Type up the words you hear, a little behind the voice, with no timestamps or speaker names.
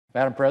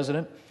Madam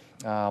President,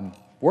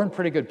 we're in a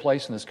pretty good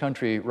place in this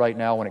country right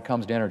now when it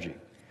comes to energy.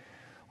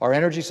 Our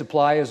energy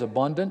supply is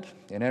abundant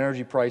and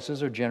energy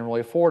prices are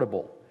generally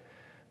affordable,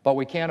 but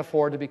we can't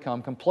afford to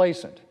become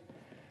complacent.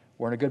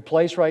 We're in a good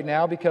place right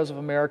now because of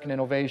American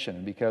innovation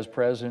and because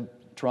President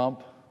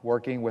Trump,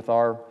 working with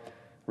our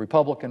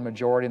Republican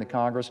majority in the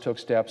Congress, took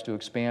steps to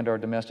expand our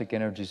domestic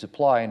energy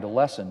supply and to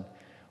lessen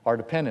our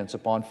dependence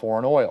upon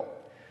foreign oil.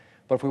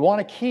 But if we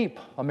want to keep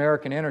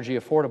American energy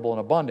affordable and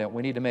abundant,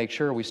 we need to make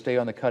sure we stay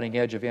on the cutting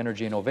edge of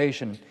energy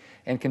innovation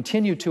and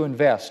continue to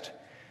invest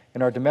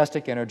in our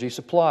domestic energy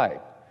supply,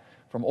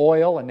 from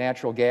oil and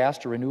natural gas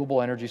to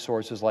renewable energy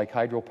sources like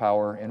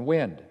hydropower and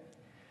wind.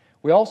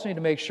 We also need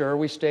to make sure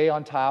we stay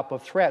on top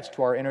of threats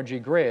to our energy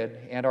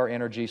grid and our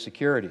energy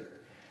security.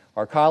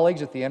 Our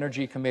colleagues at the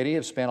Energy Committee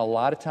have spent a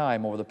lot of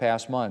time over the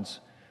past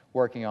months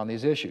working on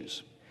these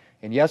issues.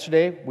 And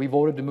yesterday, we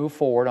voted to move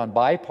forward on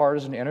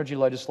bipartisan energy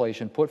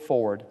legislation put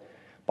forward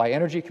by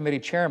Energy Committee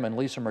Chairman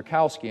Lisa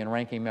Murkowski and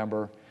Ranking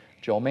Member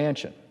Joe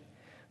Manchin.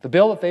 The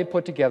bill that they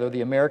put together,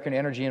 the American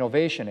Energy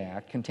Innovation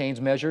Act, contains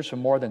measures from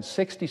more than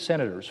 60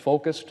 senators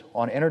focused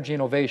on energy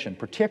innovation,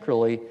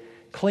 particularly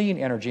clean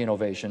energy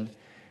innovation,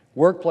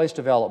 workplace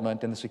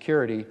development, and the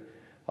security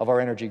of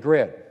our energy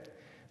grid.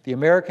 The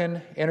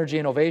American Energy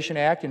Innovation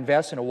Act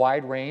invests in a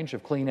wide range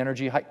of clean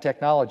energy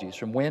technologies,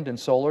 from wind and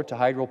solar to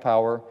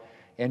hydropower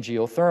and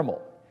geothermal.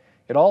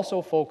 It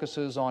also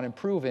focuses on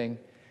improving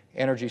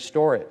energy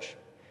storage.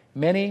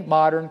 Many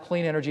modern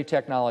clean energy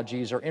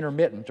technologies are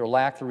intermittent or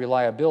lack the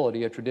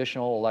reliability of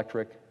traditional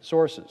electric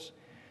sources.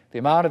 The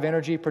amount of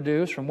energy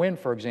produced from wind,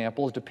 for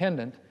example, is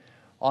dependent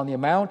on the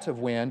amount of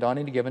wind on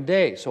any given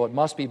day, so it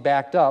must be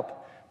backed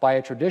up by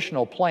a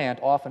traditional plant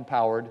often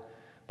powered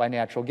by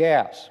natural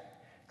gas.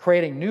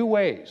 Creating new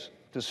ways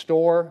to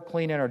store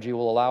clean energy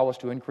will allow us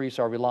to increase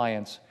our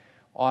reliance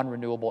on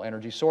renewable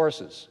energy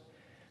sources.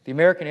 The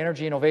American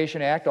Energy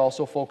Innovation Act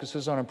also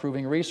focuses on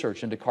improving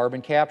research into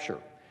carbon capture,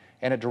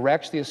 and it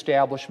directs the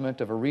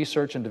establishment of a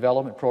research and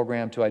development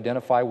program to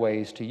identify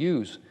ways to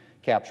use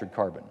captured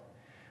carbon.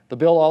 The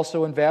bill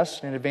also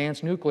invests in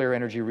advanced nuclear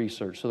energy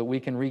research so that we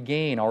can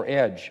regain our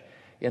edge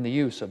in the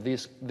use of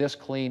this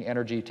clean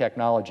energy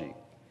technology.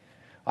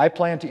 I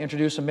plan to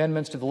introduce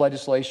amendments to the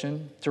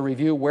legislation to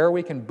review where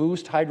we can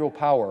boost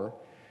hydropower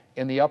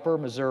in the upper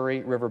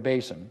Missouri River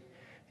Basin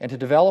and to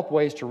develop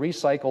ways to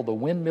recycle the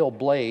windmill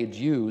blades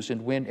used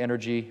in wind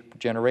energy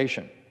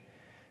generation.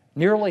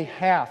 Nearly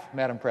half,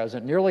 Madam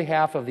President, nearly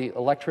half of the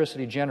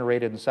electricity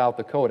generated in South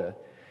Dakota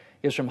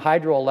is from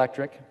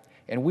hydroelectric,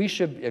 and we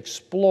should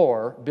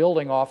explore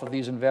building off of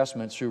these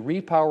investments through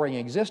repowering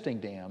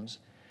existing dams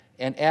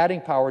and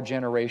adding power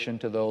generation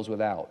to those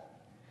without.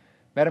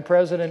 Madam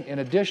President, in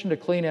addition to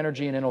clean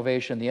energy and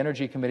innovation, the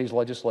Energy Committee's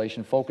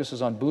legislation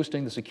focuses on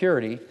boosting the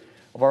security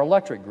of our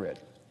electric grid.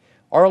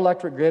 Our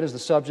electric grid is the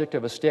subject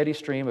of a steady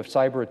stream of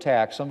cyber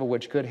attacks, some of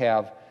which could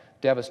have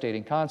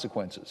devastating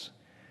consequences.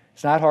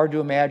 It's not hard to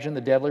imagine the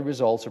deadly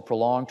results of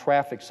prolonged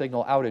traffic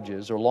signal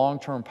outages or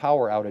long-term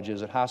power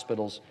outages at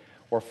hospitals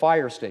or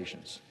fire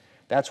stations.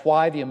 That's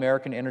why the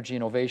American Energy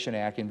Innovation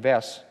Act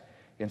invests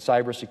in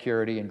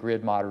cybersecurity and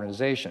grid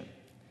modernization.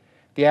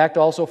 The Act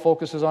also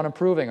focuses on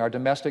improving our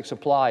domestic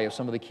supply of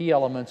some of the key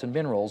elements and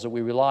minerals that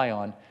we rely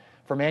on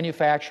for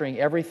manufacturing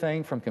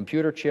everything from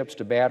computer chips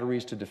to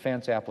batteries to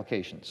defense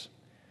applications.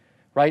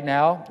 Right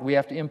now, we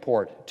have to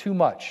import too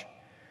much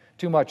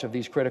of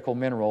these critical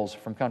minerals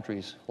from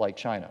countries like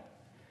China.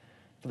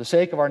 For the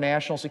sake of our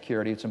national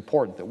security, it's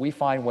important that we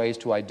find ways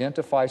to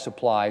identify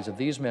supplies of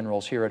these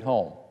minerals here at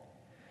home.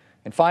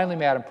 And finally,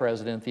 Madam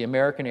President, the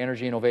American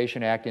Energy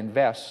Innovation Act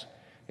invests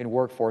in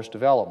workforce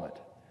development.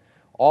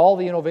 All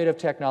the innovative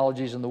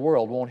technologies in the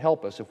world won't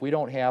help us if we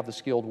don't have the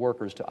skilled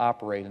workers to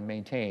operate and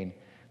maintain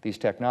these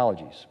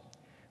technologies.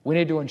 We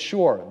need to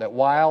ensure that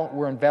while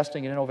we're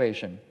investing in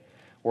innovation,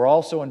 we're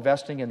also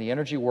investing in the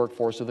energy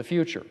workforce of the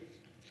future.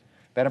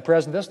 Madam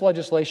President, this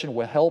legislation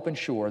will help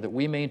ensure that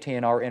we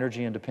maintain our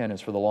energy independence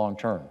for the long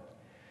term.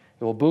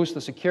 It will boost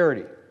the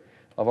security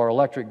of our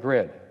electric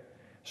grid,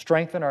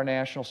 strengthen our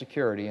national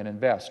security, and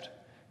invest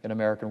in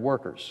American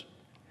workers.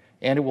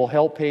 And it will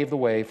help pave the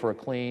way for a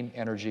clean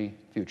energy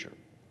future.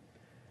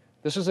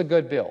 This is a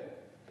good bill,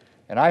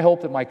 and I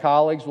hope that my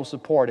colleagues will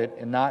support it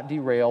and not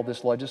derail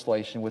this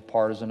legislation with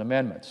partisan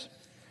amendments.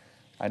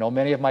 I know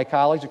many of my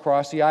colleagues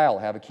across the aisle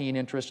have a keen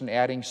interest in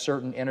adding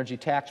certain energy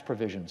tax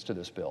provisions to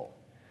this bill.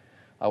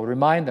 I would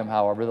remind them,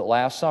 however, that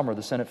last summer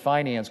the Senate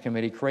Finance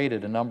Committee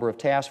created a number of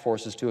task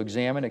forces to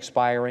examine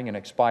expiring and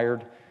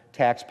expired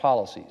tax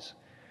policies.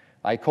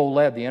 I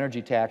co-led the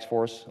Energy Task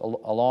Force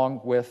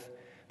along with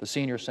the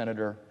senior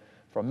senator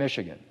from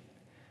Michigan.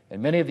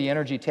 And many of the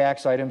energy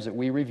tax items that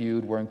we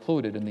reviewed were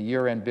included in the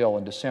year-end bill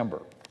in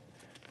December,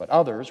 but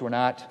others were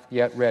not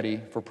yet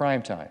ready for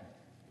prime time.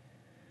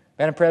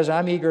 Madam President,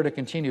 I'm eager to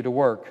continue to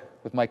work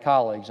with my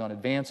colleagues on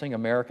advancing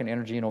American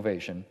energy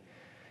innovation,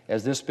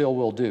 as this bill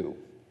will do.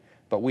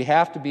 But we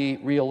have to be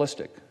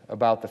realistic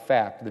about the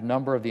fact that a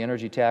number of the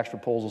energy tax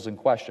proposals in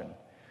question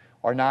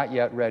are not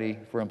yet ready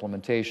for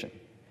implementation.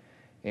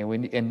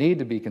 and need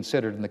to be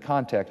considered in the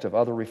context of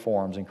other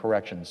reforms and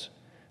corrections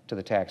to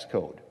the tax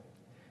code.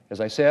 As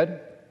I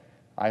said,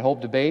 I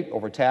hope debate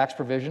over tax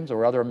provisions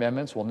or other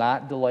amendments will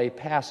not delay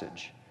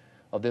passage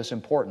of this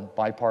important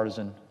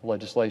bipartisan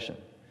legislation.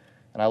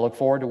 And I look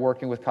forward to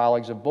working with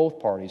colleagues of both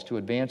parties to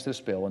advance this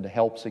bill and to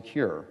help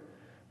secure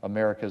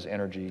America's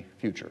energy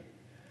future.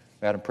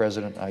 Madam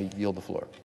President, I yield the floor.